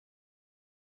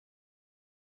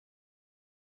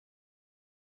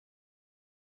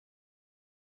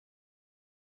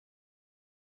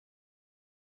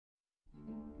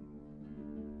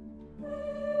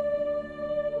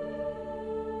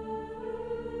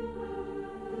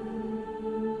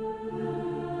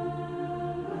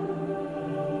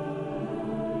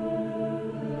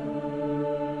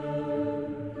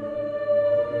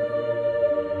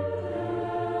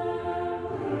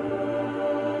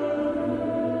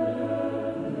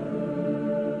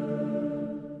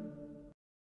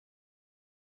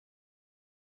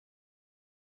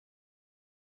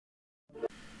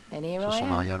se sont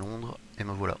mariés à Londres et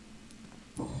me voilà.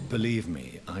 Believe me,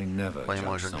 I never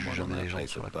Croyez-moi, judge je ne juge someone on jamais les their gens place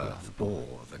sur la of couleur birth de peau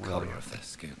or the ou color leur of their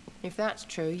skin. If that's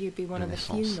true, you'd be one de of the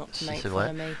few naissance. not to Si make c'est fun vrai,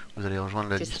 of me. vous allez rejoindre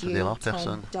la Just liste you, des rares Tom,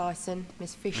 personnes. Dyson,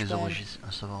 Miss Les Fishburne, origines,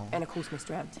 à savoir and of course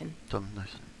Mr. Hampton. Tom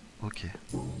Dyson. Ok.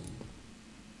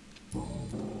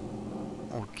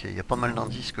 Ok, il y a pas mal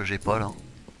d'indices que j'ai pas là.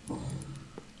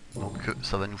 Donc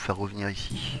ça va nous faire revenir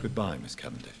ici. Goodbye, Miss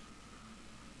Cavendish.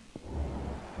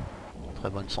 Très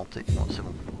bonne santé. Bon, c'est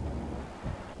bon.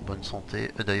 Bonne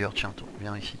santé. D'ailleurs, tiens, toi,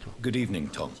 viens ici, toi. Good evening,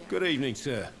 Tom. Good evening,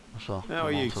 sir. Bonsoir. How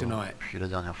are you ça va tonight? Depuis la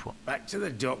dernière fois. Back to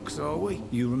the docks, are we?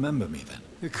 You remember me then?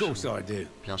 Of course I do.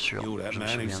 Bien sûr. You're that Je me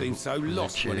man who souviens de seemed vous. so Vous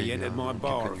lost when he étiez, entered my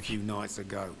bar a quelques few nuits. nights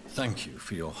ago. Thank you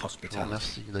for your Je vous hospitality.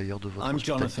 remercie d'ailleurs de votre I'm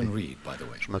Jonathan hospitalité. Reed, by the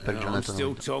way. Je m'appelle I'm Jonathan still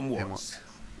Reed. Tom Et moi, Watts.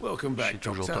 Welcome je suis back,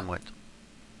 toujours Doctor. Tom White.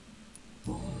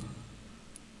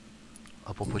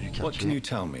 À propos du What can quartier, you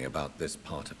tell me about this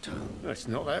part of town? That's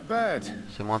not that bad.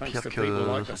 c'est moins Thanks pire to que people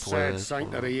like ça the pourrait sad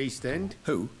saint of the être. East End.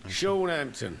 Who? Sean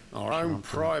Hampton, our own Le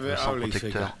private sang holy figure.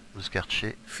 protecteur de ce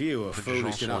quartier, Few are peu de gens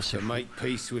foolish sont enough assez to fous make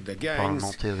peace with the pour gangs.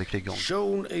 parlementer avec les gangs.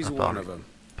 Sean is À part one lui. of them.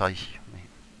 Par ici. Mais...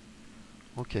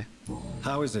 Ok.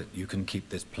 How is it you can keep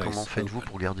this place Comment faites-vous open?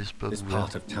 pour garder ce pub This ouvert?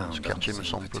 part of town Ce quartier me doesn't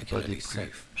semble seem pas des particularly plus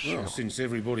safe. Well, sûrs. since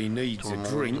everybody needs Tout le a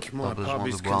monde drink, a my besoin pub de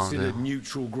is boire un considered verre.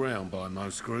 neutral ground by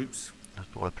most groups.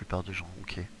 Pour la plupart des gens,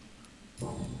 ok.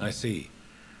 I see.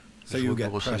 So Je you vois que get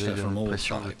vous recevez pressure des from all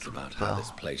pressions de sides toutes about how parts.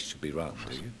 this place should be run,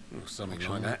 do you? Or something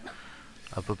like that.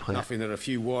 À peu près. Nothing that a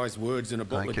few wise words and a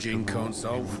bottle Avec of quelques gin mots, can't une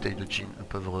solve. bouteille de gin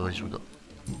peuvent résoudre.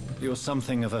 You're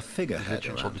something of a Vous figurehead êtes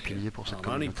une sorte around de here. pilier pour cette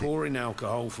I'm only communauté. pouring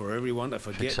alcohol for everyone to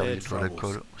Faites forget servir their de troubles.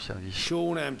 l'alcool au service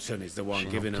Sean Hampton is the one Sean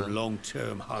giving them Hampton.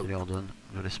 long-term qui hope. leur donne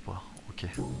de l'espoir. Ok.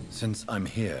 Since I'm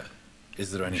here, is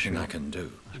there anything I can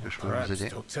do? Est-ce que je peux Perhaps, vous aider?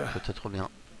 Doctor. Peut-être bien.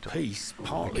 Peace Mais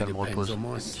partly qu'elle me depends repose on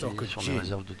my ici stock of sur mes gin.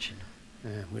 réserves de gin.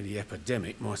 With the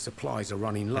epidemic, my supplies are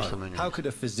running Mais ça low. me nuit. How could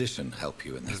a physician help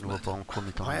you in Je this ne vois pas matter? en quoi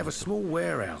m'éteindre. I have a small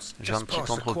warehouse J'ai un just petit past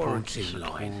the entrepôt qui se quarantine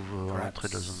trouve line. à l'entrée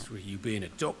de la Perhaps, zone. with you being a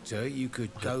doctor, you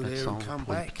could go there Médecin, and vous come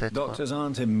pourriez back. peut-être. Doctors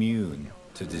aren't immune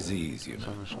to disease, you Ils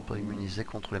know. ne sont pas immunisés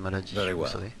contre les maladies, Very vous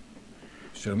well. savez.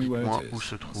 Show me where Dites-moi it où is.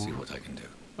 se I'll see trouve. what I can do.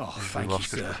 Oh, Je vais thank voir you,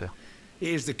 ce que je peux sir. faire.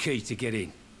 Here's the key to get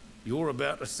in. You're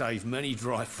about to save many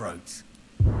dry throats.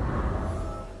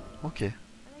 Ok.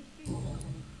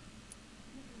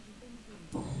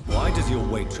 Why does your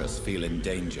waitress feel in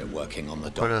danger working on the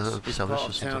Pourquoi la docks? This serveuse part se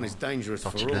of sent town is dangerous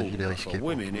for partie de la all, ville est but risquée for pour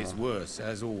women tout le it's monde. worse,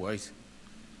 as always.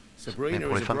 Mais Sabrina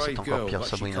pour is les a femmes, c'est brave encore girl, pire. but she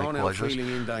Sabrina est can't help courageuse.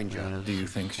 feeling in danger. Do you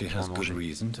think she has good raison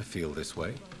reason to feel this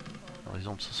way? de se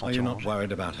Are sentir you en not danger.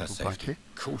 worried about her Êtes-vous pas safety? inquiet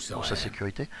Of course pour I sa am.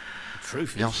 sécurité? The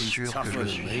truth Bien is she's sûr que tougher je le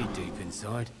than suis. me deep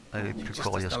inside. Elle est She plus just has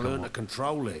coriace to que learn moi. to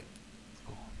control it.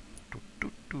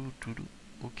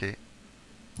 Ok.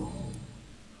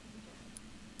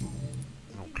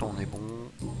 Donc là on est bon.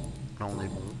 Là on est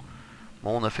bon.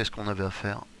 Bon, on a fait ce qu'on avait à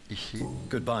faire ici.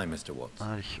 Goodbye, Mr. Watts.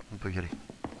 Allez, on peut y aller.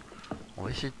 On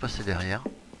va essayer de passer derrière.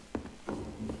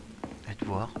 Et de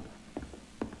voir.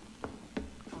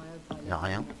 Il n'y a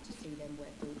rien.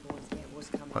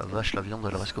 Oh la vache, la viande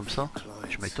elle reste comme ça.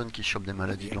 Je m'étonne qu'ils chopent des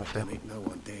maladies de l'enfer. No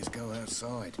one dares go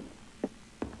outside.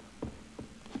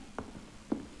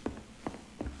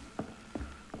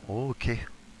 Ok.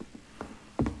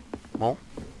 Bon.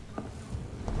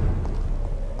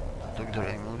 Doc de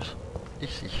la Mousse.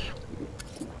 Ici.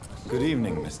 Good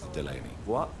evening, Mr. Delaney.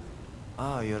 What?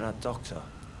 Ah, you're a doctor.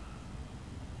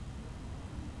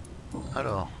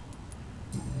 Alors,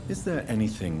 Is there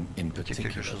anything in y a quelque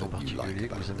particular chose en that you like particulier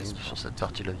que vous about aimez this sur cette part?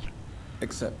 partie de la ville?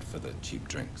 Except for the cheap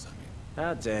drinks, I mean.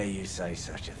 How dare you say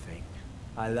such a thing?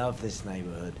 I love this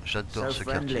neighborhood. J'adore So ce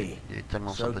friendly, quartier. Il est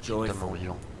tellement so sympathique, tellement joyful.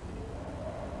 vivant.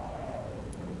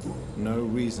 No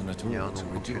reason at Il n'y a all to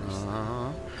donc aucune... reduce.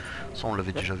 Ça on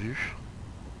l'avait déjà vu.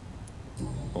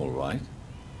 All right.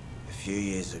 A few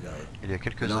years ago, Il y a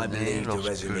quelques when I années, believed a lorsque je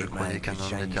resolute croyais man qu'un could homme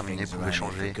change déterminé things pouvait around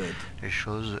changer here for good, les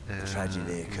choses tragedy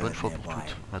une occurred bonne fois pour nearby.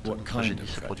 toutes. Maintenant, What une kind tragédie of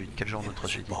s'est produite. tragedy? Quel genre de It was a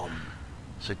tragédie? bomb.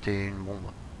 C'était une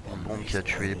bombe. Une bombe qui a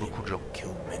tué beaucoup de gens.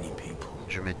 Killed many people.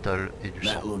 Du métal et du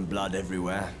sang. Metal and blood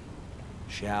everywhere.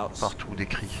 Shouts, Partout des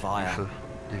cris, du fire, feu,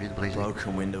 des vitres brisées,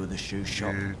 broken window of the shoe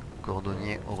shop, du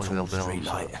cordonnier au torn réverbère. street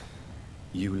light.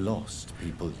 You lost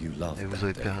people you loved Et vous that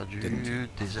avez day, perdu didn't you?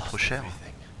 des êtres chers.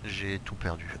 J'ai tout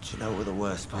perdu. But you know what the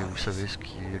worst Mais part vous is? savez ce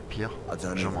qui est le pire? I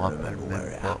don't Je me even rappelle remember where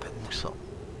même it pas happened. où ça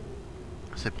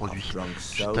s'est produit. I've drunk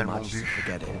J'ai so tellement much to bu,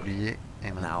 forget it. oublié,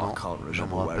 et Now I maintenant can't je me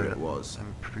remember where rappelle it was.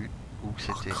 même plus où I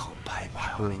c'était. can't pay my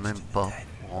Je peux homage même to the pas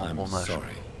dead. rendre I'm hommage.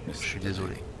 sorry, Je Mr. suis Delaney.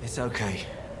 désolé. It's okay.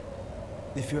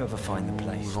 If you ever find the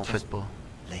place, Vous en faites pas.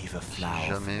 leave a Si flower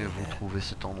for jamais me vous there. trouvez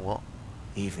cet endroit,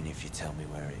 even if you tell me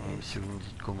where it is. Si vous me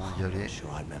dites comment y I'm aller, not sure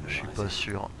I'd je suis memorize pas it.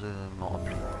 sûr de me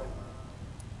rappeler.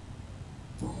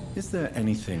 Is there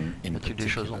anything Y in a-t-il des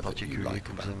choses en particular that you particulier like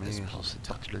que vous about this aimez part dans of cette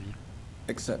town? partie de la ville?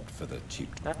 Except for the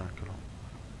cheap. D'accord.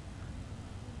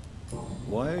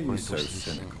 Why are you Oui, so aussi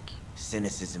cynical? cynique.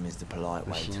 Cynicism is the polite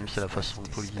Le way to cynisme, c'est la express façon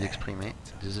polie despair, d'exprimer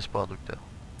Doctor. désespoir, docteur.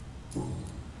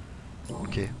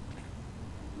 Ok.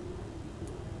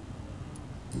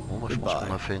 Bon, moi je pense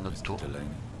qu'on a fait notre Mr. tour. Delaney.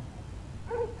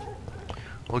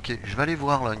 Ok, je vais aller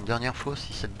voir là une dernière fois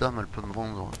si cette dame elle peut me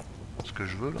vendre ce que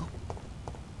je veux là.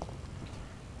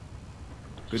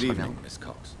 Ce Good serait bien. evening, Miss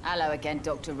Cox. Hello again,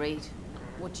 Dr. Reed.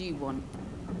 What do you want?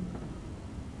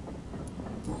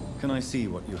 Can I see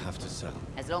what you have to sell?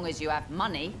 As long as you have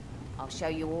money, I'll show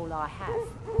you all I have.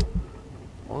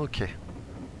 Ok.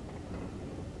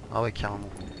 Ah ouais, carrément.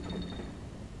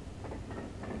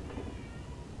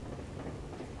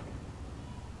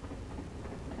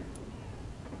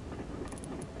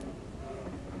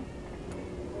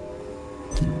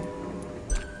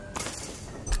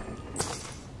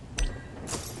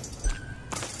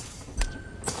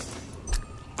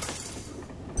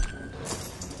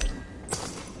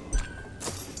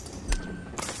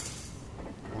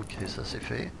 Ok, ça c'est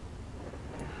fait.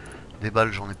 Des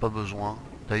balles, j'en ai pas besoin.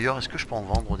 D'ailleurs, est-ce que je peux en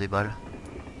vendre des balles?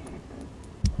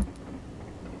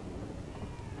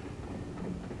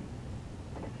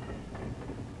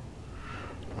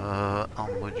 Un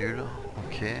module,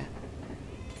 ok. De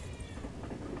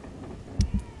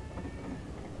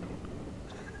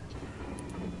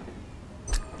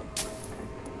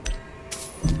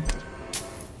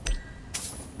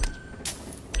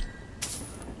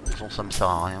toute façon, ça me sert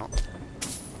à rien.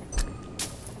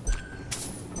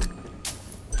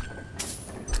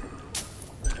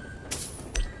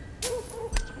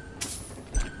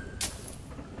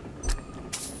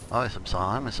 Ah ouais, ça me sert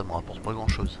à rien, mais ça me rapporte pas grand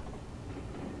chose.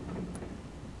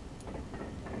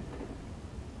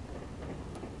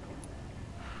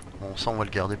 Bon, ça on va le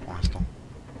garder pour l'instant.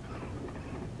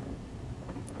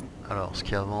 Alors, ce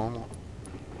qu'il y a à vendre: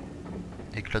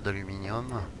 éclat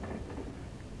d'aluminium,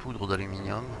 poudre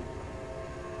d'aluminium,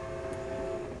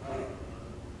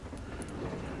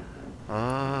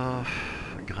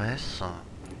 graisse.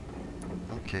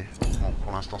 Ok, bon,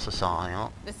 pour l'instant ça sert à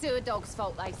rien. The sewer dog's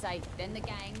fault, they say. Then the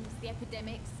gangs, the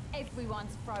epidemics,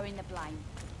 everyone's throwing the blame.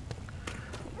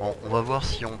 Bon, on va voir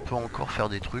si on peut encore faire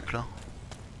des trucs là.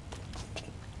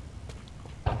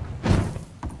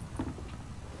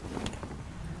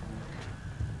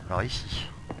 Alors ici.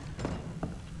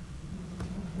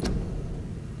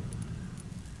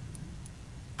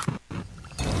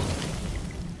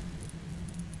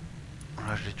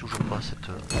 Là je l'ai toujours pas cette...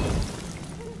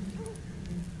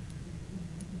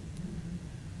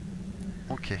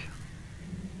 Ok.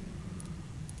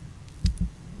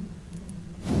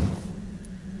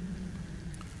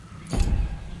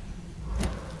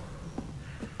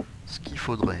 Ce qu'il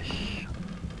faudrait...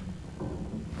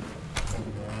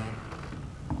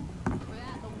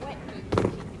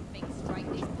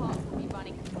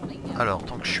 Alors,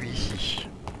 tant que je suis ici,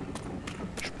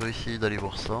 je peux essayer d'aller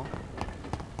voir ça.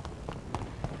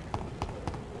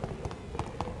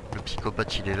 Le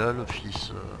psychopathe il est là, le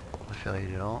fils préféré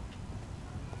il est là.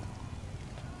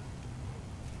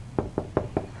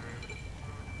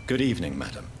 Good evening,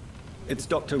 madam. It's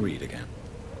Dr. Reed again.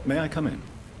 May I come in?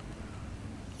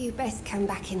 You best come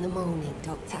back in the morning,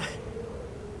 Doctor.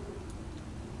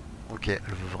 Ok, elle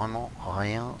veut vraiment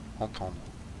rien entendre.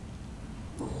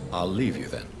 I'll leave you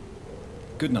then.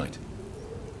 Good night.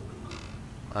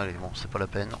 Allez, bon, c'est pas la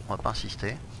peine, on va pas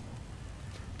insister.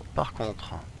 Par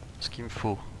contre, ce qu'il me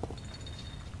faut...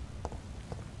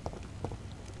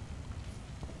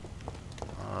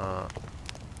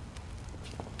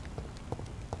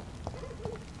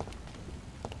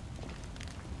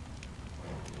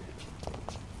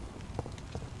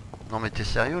 Non mais t'es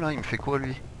sérieux là? Il me fait quoi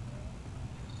lui?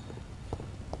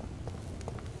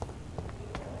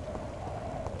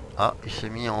 Ah, il s'est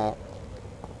mis en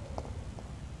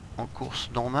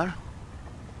course normale?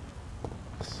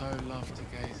 So love to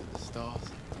gaze at the stars.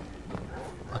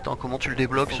 Attends, comment tu le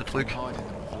débloques ce truc? Hiding them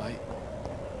of late.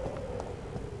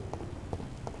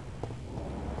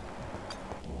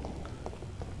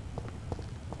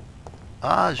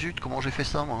 Ah zut, comment j'ai fait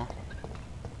ça moi?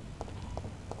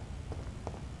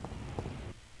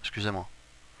 Excusez-moi.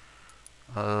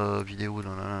 Vidéo,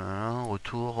 nanana,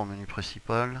 retour au menu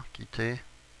principal, quitter.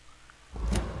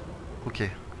 Ok.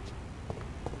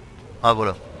 Ah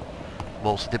voilà.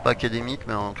 Bon, c'était pas académique,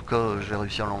 mais en tout cas, j'ai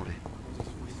réussi à l'enlever.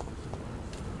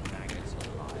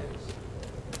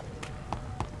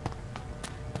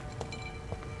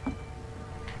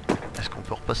 Est-ce qu'on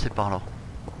peut repasser par là?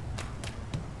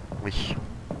 Oui.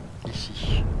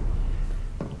 Ici.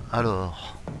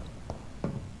 Alors.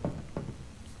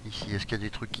 Ici, est-ce qu'il y a des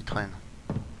trucs qui traînent?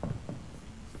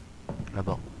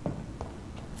 Là-bas.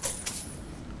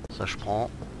 Ça je prends.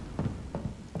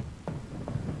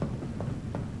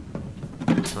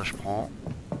 Ça je prends.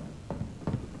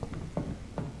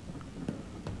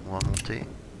 On va monter.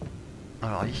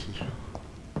 Alors ici.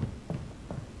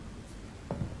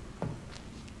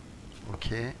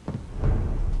 Ok.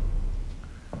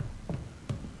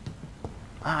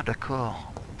 Ah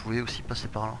d'accord. Vous pouvez aussi passer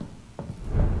par là.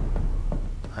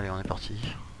 Allez, on est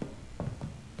parti.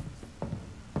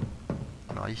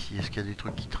 Alors ici, est-ce qu'il y a des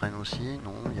trucs qui traînent aussi?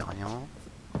 Non, il n'y a rien.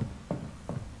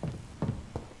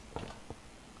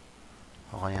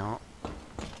 Rien.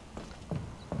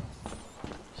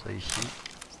 Ça ici,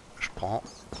 je prends.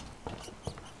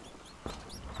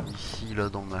 Ici, là,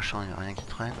 dans le machin, il n'y a rien qui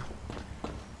traîne.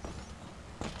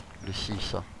 Le si,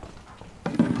 ça.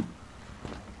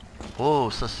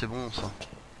 Oh, ça c'est bon, ça.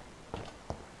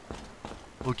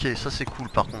 Ok, ça c'est cool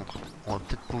par contre. On va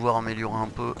peut-être pouvoir améliorer un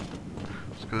peu.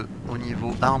 Parce que au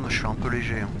niveau armes, je suis un peu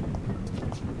léger. Hein.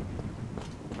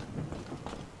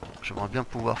 J'aimerais bien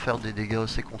pouvoir faire des dégâts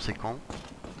assez conséquents.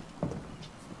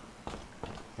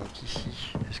 Donc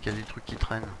ici, est-ce qu'il y a des trucs qui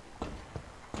traînent?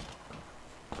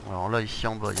 Alors là, ici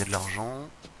en bas, il y a de l'argent.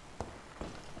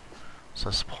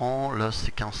 Ça se prend. Là,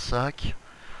 c'est qu'un sac.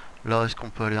 Là, est-ce qu'on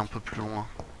peut aller un peu plus loin?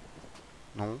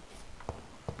 Non.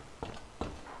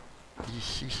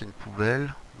 Ici, c'est une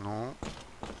poubelle. Non.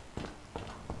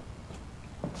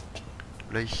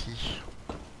 Là, ici,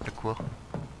 il y a quoi?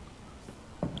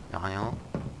 Il n'y a rien.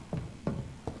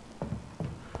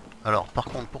 Alors, par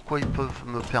contre, pourquoi ils peuvent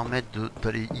me permettre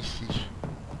d'aller ici?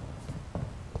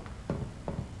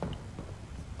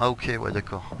 Ah ok, ouais,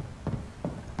 d'accord.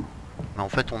 Mais en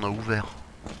fait, on a ouvert.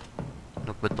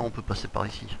 Donc maintenant, on peut passer par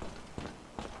ici.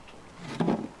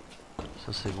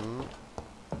 Ça, c'est bon.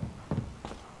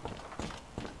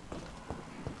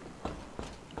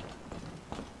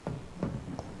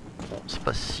 Bon, c'est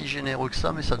pas si généreux que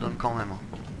ça, mais ça donne quand même.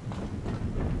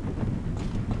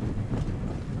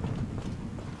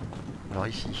 Alors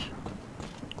ici,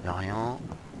 il n'y a rien.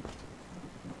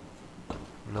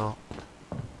 Là.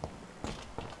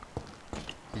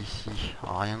 Ici,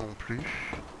 rien non plus.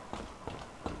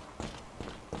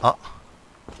 Ah.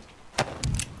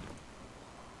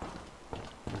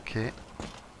 Ok.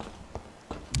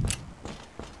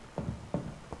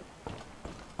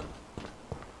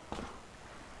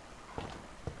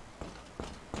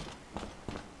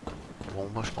 Bon,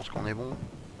 moi je pense qu'on est bon.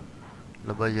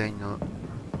 Là-bas il y a une...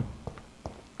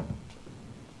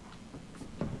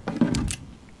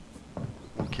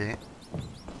 Ok.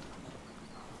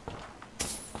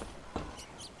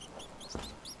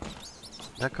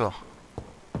 D'accord.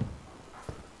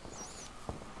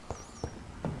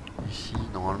 Ici,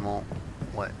 normalement...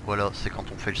 Ouais, voilà, c'est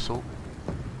quand on fait le saut.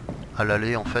 À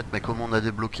l'aller en fait, mais comme on a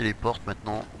débloqué les portes,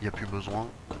 maintenant, il n'y a plus besoin.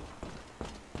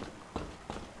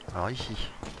 Alors ici.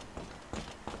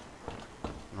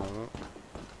 Non.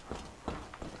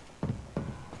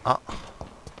 Ah.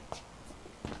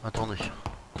 Attendez.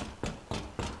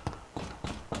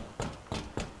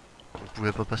 Vous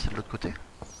pouvez pas passer de l'autre côté?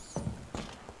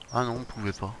 Ah non, on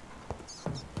pouvait pas.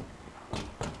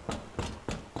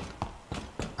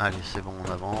 Allez, c'est bon,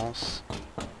 on avance.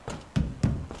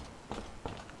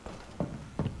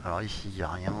 Alors ici, il n'y a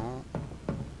rien.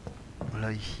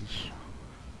 Là, ici.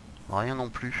 Rien non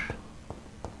plus.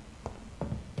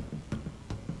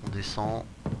 On descend.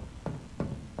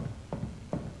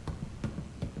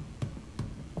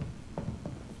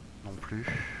 Non plus.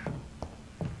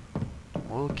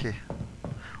 Ok.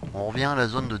 On revient à la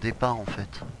zone de départ en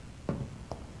fait.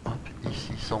 Hop,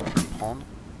 ici, ça on peut le prendre.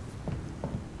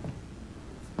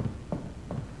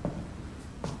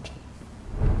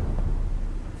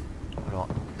 Alors,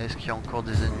 est-ce qu'il y a encore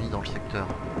des ennemis dans le secteur?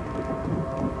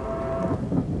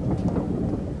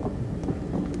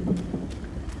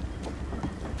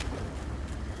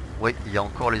 Oui, il y a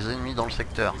encore les ennemis dans le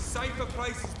secteur.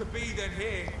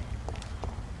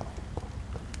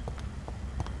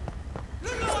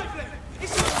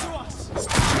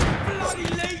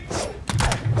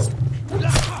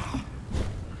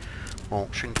 Bon,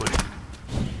 je suis une poche.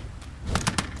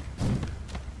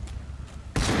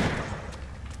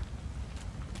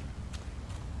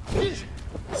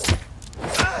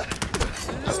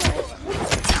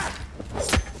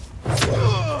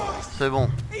 C'est bon,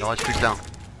 il en reste plus qu'un.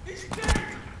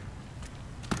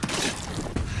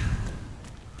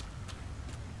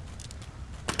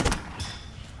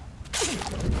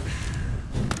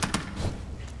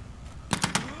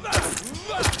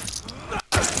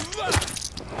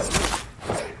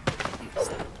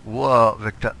 Wow,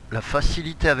 avec la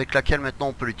facilité avec laquelle maintenant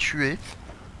on peut les tuer.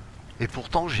 Et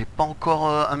pourtant j'ai pas encore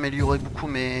amélioré beaucoup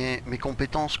mes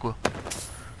compétences quoi.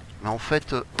 Mais en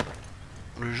fait,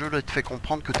 le jeu là te fait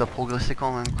comprendre que t'as progressé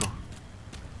quand même quoi.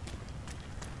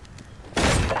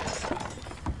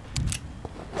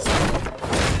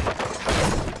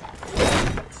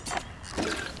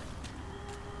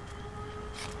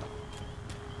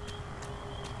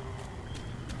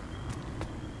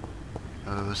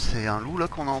 C'est un loup là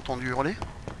qu'on a entendu hurler?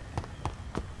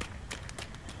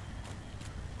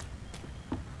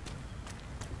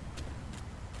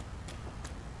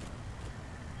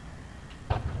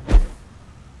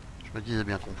 Je me disais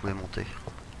bien qu'on pouvait monter.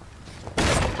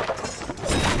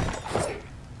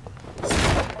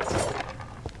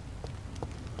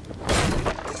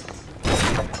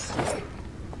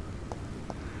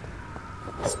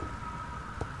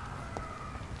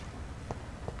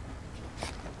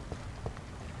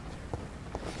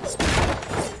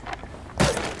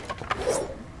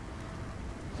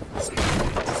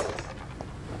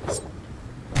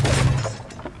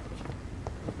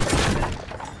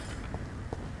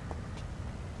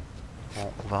 Bon,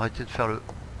 on va arrêter de faire le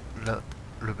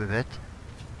bébête.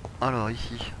 Alors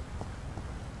ici.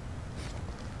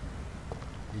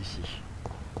 Ici.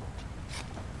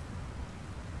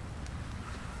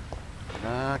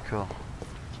 D'accord.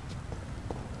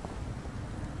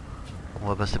 On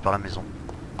va passer par la maison.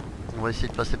 On va essayer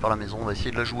de passer par la maison. On va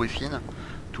essayer de la jouer fine.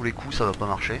 Tous les coups ça va pas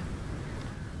marcher.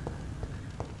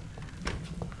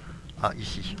 Ah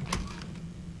ici.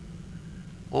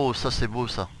 Oh ça c'est beau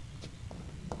ça.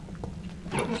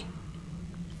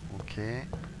 Ok.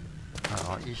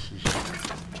 Alors ici.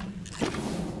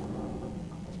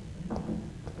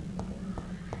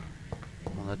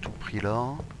 On a tout pris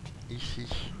là. Ici.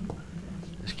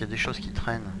 Est-ce qu'il y a des choses qui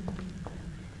traînent?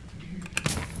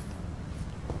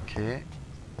 Ok.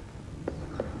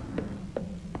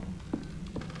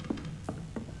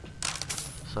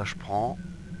 Ça je prends.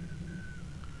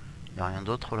 Il n'y a rien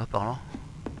d'autre là par là?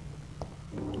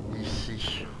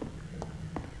 Ici.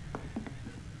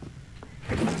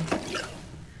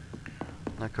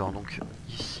 D'accord, donc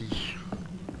ici,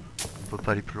 on peut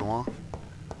pas aller plus loin.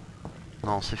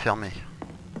 Non, c'est fermé.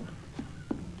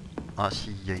 Ah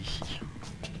si, il y a ici.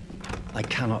 I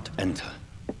cannot enter.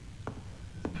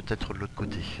 Peut-être de l'autre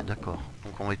côté, d'accord.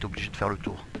 Donc on va être obligé de faire le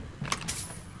tour.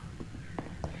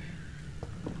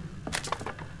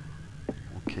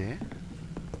 Ok.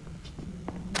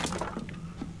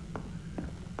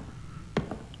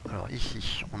 Alors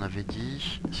ici, on avait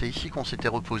dit... C'est ici qu'on s'était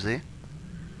reposé.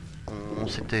 On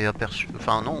s'était aperçu...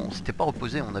 Enfin non, on s'était pas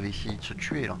reposé, on avait essayé de se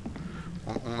tuer là.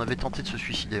 On avait tenté de se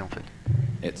suicider en fait.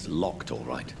 It's locked, all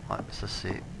right. Ouais, ça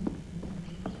c'est...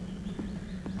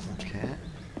 Ok.